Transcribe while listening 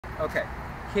Okay,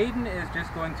 Caden is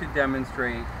just going to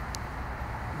demonstrate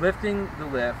lifting the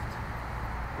lift.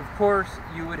 Of course,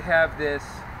 you would have this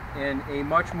in a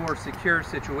much more secure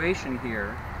situation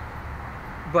here,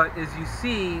 but as you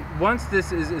see, once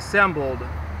this is assembled,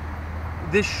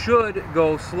 this should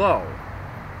go slow.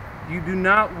 You do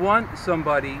not want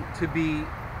somebody to be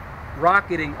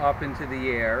rocketing up into the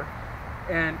air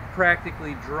and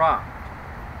practically dropped.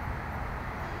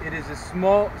 It is a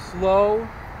small, slow,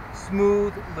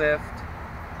 smooth lift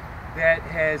that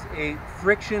has a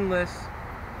frictionless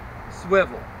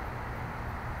swivel.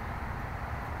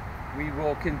 We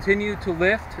will continue to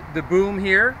lift the boom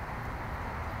here.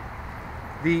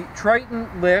 The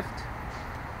Triton Lift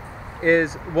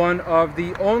is one of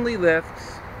the only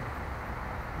lifts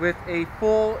with a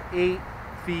full 8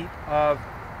 feet of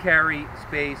carry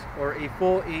space, or a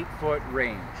full 8-foot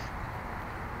range.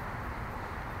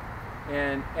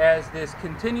 And as this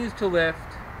continues to lift,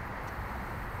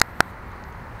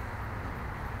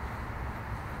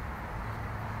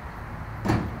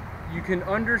 you can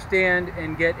understand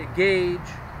and get a gauge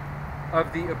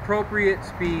of the appropriate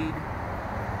speed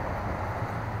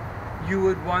you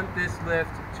would want this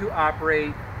lift to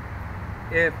operate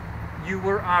if you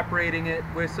were operating it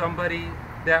with somebody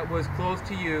that was close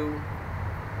to you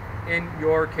in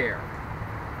your care.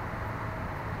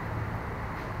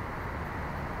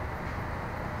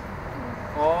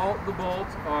 All the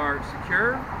bolts are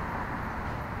secure,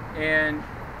 and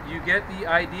you get the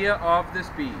idea of the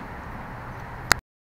speed.